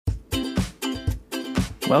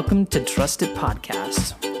Welcome to Trusted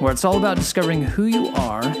Podcast, where it's all about discovering who you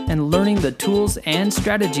are and learning the tools and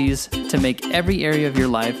strategies to make every area of your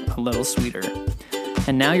life a little sweeter.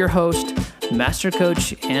 And now your host, Master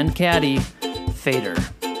Coach and Caddy, Fader.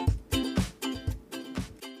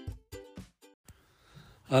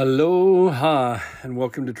 Aloha, and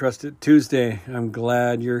welcome to Trusted Tuesday. I'm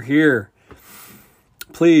glad you're here.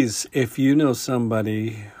 Please, if you know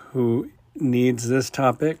somebody who needs this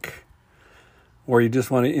topic, or you just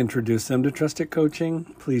want to introduce them to Trusted Coaching,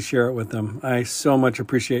 please share it with them. I so much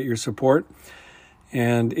appreciate your support,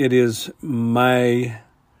 and it is my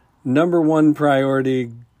number one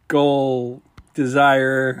priority, goal,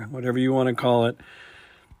 desire, whatever you want to call it,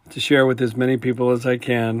 to share with as many people as I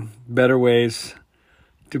can better ways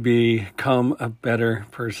to become a better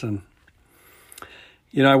person.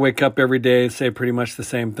 You know, I wake up every day and say pretty much the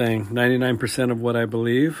same thing. 99% of what I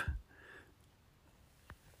believe,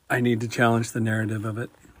 I need to challenge the narrative of it.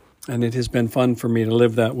 And it has been fun for me to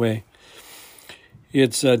live that way.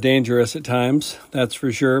 It's dangerous at times, that's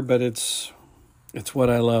for sure, but it's what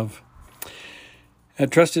I love.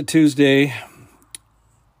 At Trusted Tuesday,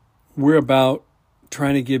 we're about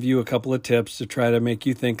trying to give you a couple of tips to try to make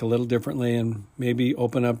you think a little differently and maybe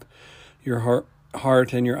open up your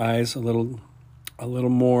heart and your eyes a little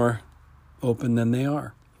more open than they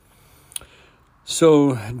are.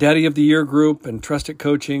 So, Daddy of the Year group and Trusted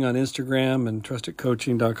Coaching on Instagram and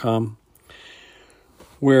trustedcoaching.com,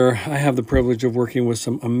 where I have the privilege of working with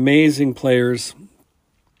some amazing players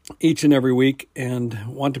each and every week, and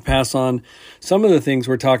want to pass on some of the things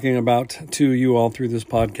we're talking about to you all through this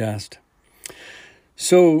podcast.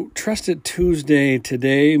 So, Trusted Tuesday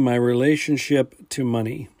today, my relationship to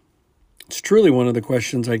money. It's truly one of the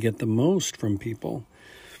questions I get the most from people.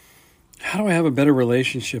 How do I have a better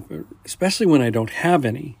relationship, especially when I don't have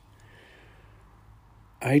any?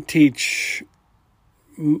 I teach,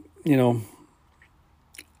 I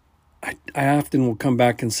often will come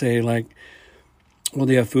back and say, like, well,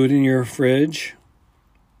 do you have food in your fridge?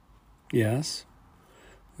 Yes.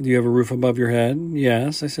 Do you have a roof above your head?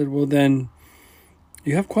 Yes. I said, well, then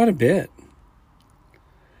you have quite a bit.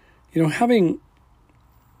 You know, having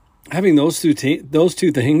those two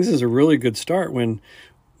things is a really good start when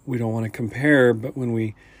we don't want to compare, but when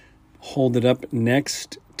we hold it up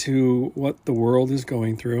next to what the world is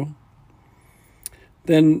going through,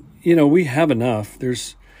 then, we have enough.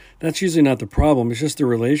 That's usually not the problem. It's just the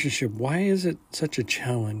relationship. Why is it such a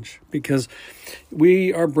challenge? Because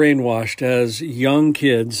we are brainwashed as young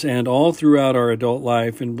kids and all throughout our adult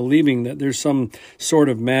life in believing that there's some sort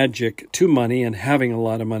of magic to money and having a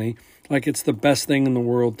lot of money, like it's the best thing in the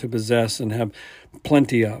world to possess and have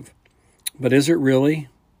plenty of. But is it really?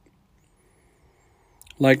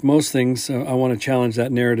 Like most things, I want to challenge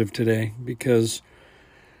that narrative today because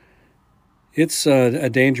it's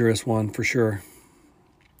a dangerous one for sure.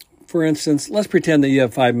 For instance, let's pretend that you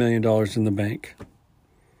have $5 million in the bank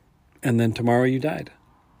and then tomorrow you died.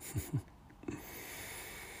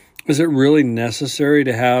 Is it really necessary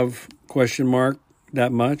to have that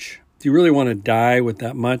much? Do you really want to die with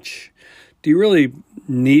that much? Do you really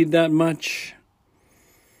need that much?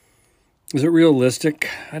 Is it realistic?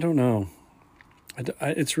 I don't know.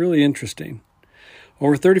 It's really interesting.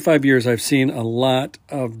 Over 35 years, I've seen a lot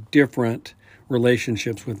of different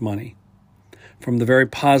relationships with money, from the very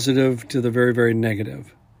positive to the very, very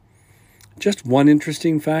negative. Just one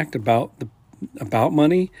interesting fact about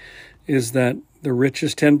money is that the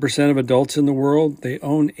richest 10% of adults in the world, they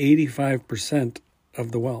own 85%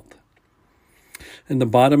 of the wealth. And the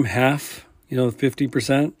bottom half,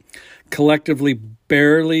 50%, collectively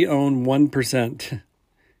barely own 1%.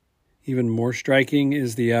 Even more striking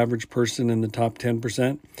is the average person in the top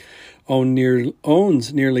 10%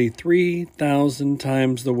 owns nearly 3,000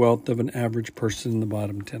 times the wealth of an average person in the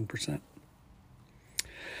bottom 10%.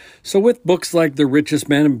 So with books like The Richest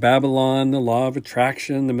Man in Babylon, The Law of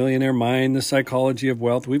Attraction, The Millionaire Mind, The Psychology of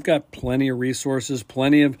Wealth, we've got plenty of resources,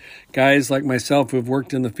 plenty of guys like myself who've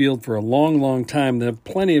worked in the field for a long, long time that have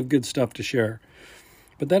plenty of good stuff to share.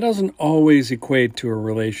 But that doesn't always equate to a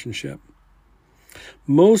relationship.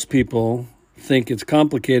 Most people think it's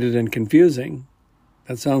complicated and confusing.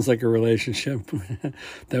 That sounds like a relationship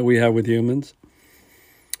that we have with humans.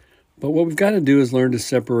 But what we've got to do is learn to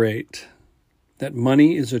separate that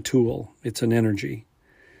money is a tool. It's an energy.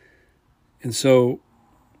 And so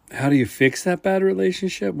how do you fix that bad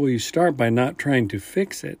relationship? Well, you start by not trying to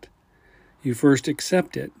fix it. You first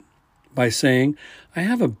accept it by saying, I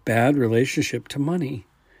have a bad relationship to money.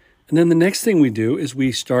 And then the next thing we do is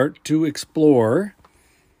we start to explore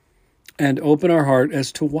and open our heart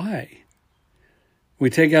as to why.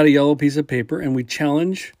 We take out a yellow piece of paper and we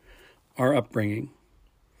challenge our upbringing.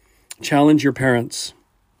 Challenge your parents.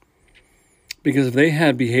 Because if they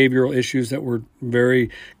had behavioral issues that were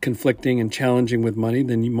very conflicting and challenging with money,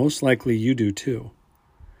 then most likely you do too.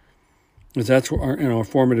 Because that's what in our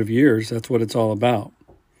formative years, that's what it's all about.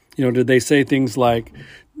 Did they say things like,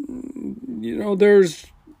 there's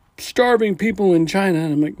starving people in China?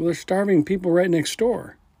 And I'm like, well, there's starving people right next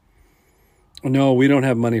door. No, we don't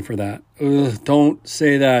have money for that. Ugh, don't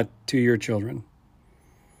say that to your children.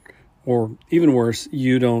 Or even worse,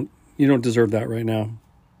 you don't deserve that right now.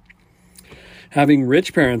 Having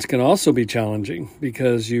rich parents can also be challenging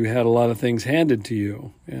because you had a lot of things handed to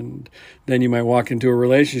you. And then you might walk into a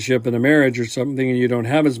relationship and a marriage or something and you don't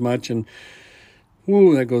have as much. And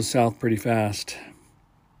that goes south pretty fast.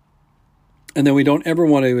 And then we don't ever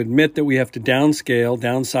want to admit that we have to downscale,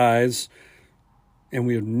 downsize. And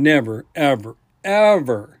we would never, ever,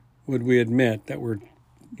 ever would we admit that we're,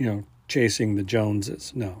 chasing the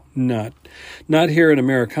Joneses. No, not here in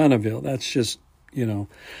Americanaville. That's just,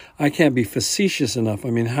 I can't be facetious enough. I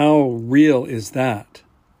mean, how real is that?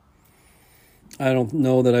 I don't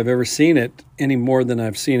know that I've ever seen it any more than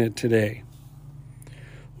I've seen it today.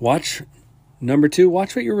 Number 2,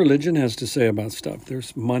 watch what your religion has to say about stuff.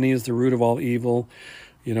 There's money is the root of all evil.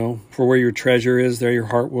 For where your treasure is, there your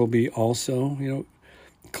heart will be also.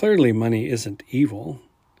 Clearly money isn't evil.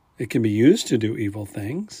 It can be used to do evil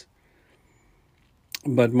things.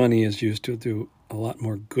 But money is used to do a lot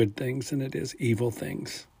more good things than it is evil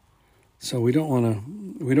things. So we gotta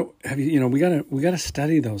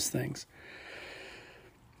study those things.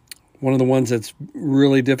 One of the ones that's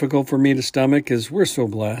really difficult for me to stomach is we're so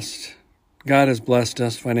blessed. God has blessed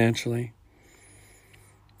us financially,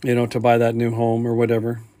 to buy that new home or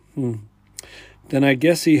whatever. Then I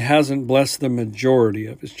guess he hasn't blessed the majority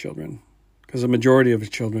of his children, because the majority of his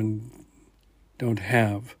children don't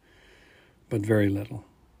have but very little.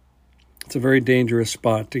 It's a very dangerous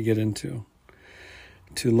spot to get into,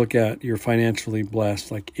 to look at you're financially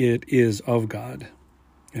blessed like it is of God.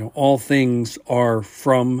 All things are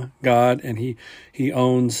from God, and he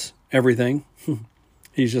owns everything.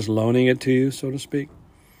 He's just loaning it to you, so to speak.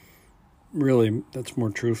 Really, that's more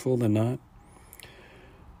truthful than not.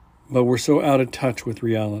 But we're so out of touch with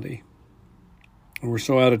reality. And we're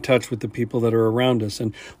so out of touch with the people that are around us.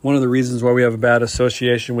 And one of the reasons why we have a bad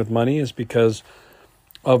association with money is because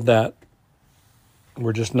of that.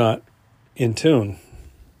 We're just not in tune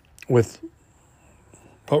with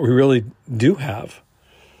what we really do have.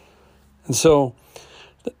 And so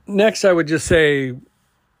next I would just say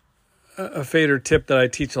a fader tip that I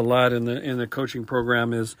teach a lot in the coaching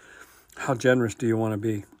program is, how generous do you want to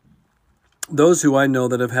be? Those who I know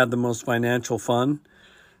that have had the most financial fun,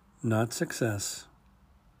 not success.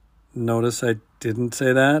 Notice I didn't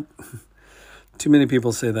say that. Too many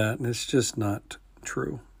people say that, and it's just not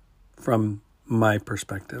true from my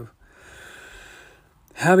perspective.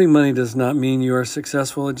 Having money does not mean you are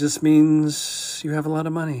successful. It just means you have a lot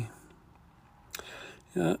of money.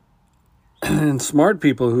 And smart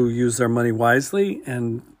people who use their money wisely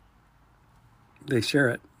and they share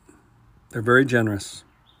it. They're very generous.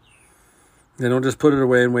 They don't just put it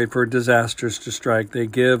away and wait for disasters to strike. They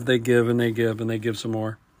give, and they give some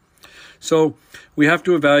more. So we have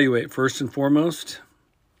to evaluate, first and foremost,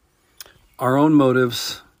 our own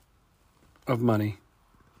motives of money.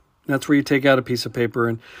 That's where you take out a piece of paper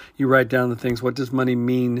and you write down the things. What does money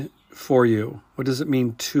mean for you? What does it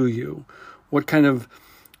mean to you? What kind of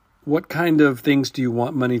things do you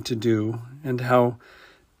want money to do, and how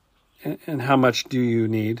much do you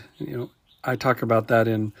need? I talk about that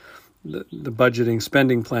in the budgeting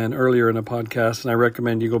spending plan earlier in a podcast, and I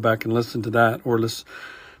recommend you go back and listen to that, or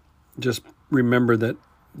just remember that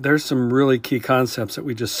there's some really key concepts that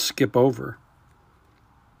we just skip over.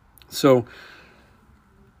 So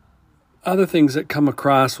other things that come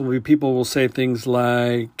across will be, people will say things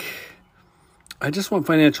like, I just want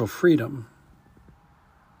financial freedom.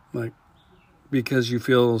 Like, because you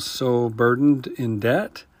feel so burdened in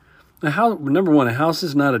debt. Now, number one, a house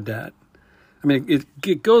is not a debt. I mean,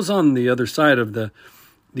 it goes on the other side of the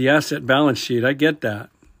asset balance sheet. I get that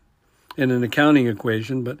in an accounting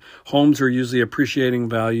equation, but homes are usually appreciating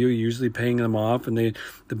value, usually paying them off, and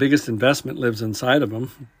the biggest investment lives inside of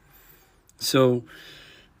them. So,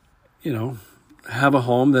 have a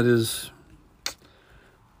home that is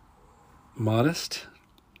modest.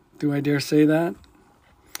 Do I dare say that?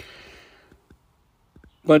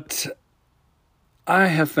 But I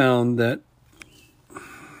have found that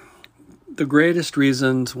the greatest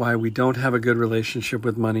reasons why we don't have a good relationship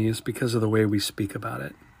with money is because of the way we speak about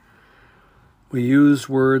it. We use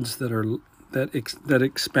words that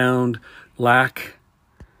expound lack,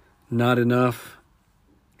 not enough,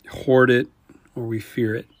 hoard it, or we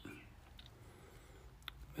fear it.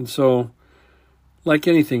 And so, like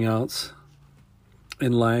anything else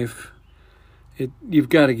in life, you've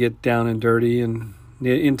got to get down and dirty and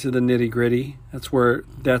into the nitty-gritty. That's where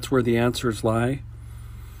the answers lie.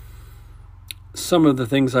 Some of the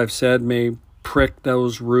things I've said may prick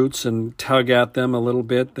those roots and tug at them a little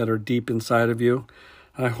bit that are deep inside of you.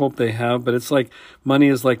 I hope they have, but it's like money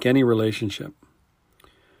is like any relationship.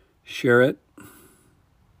 Share it,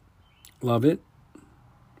 love it,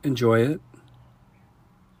 enjoy it,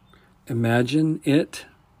 imagine it,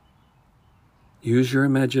 use your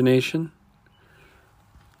imagination,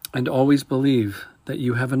 and always believe that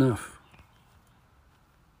you have enough,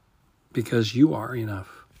 because you are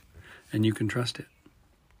enough and you can trust it.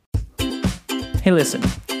 Hey, listen,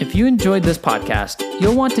 if you enjoyed this podcast,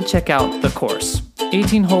 you'll want to check out the course,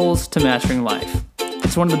 18 Holes to Mastering Life.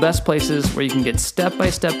 It's one of the best places where you can get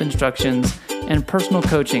step-by-step instructions and personal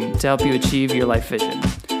coaching to help you achieve your life vision.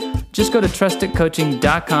 Just go to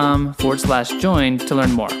trustedcoaching.com/join to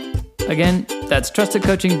learn more. Again, that's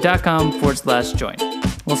trustedcoaching.com/join.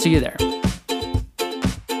 We'll see you there.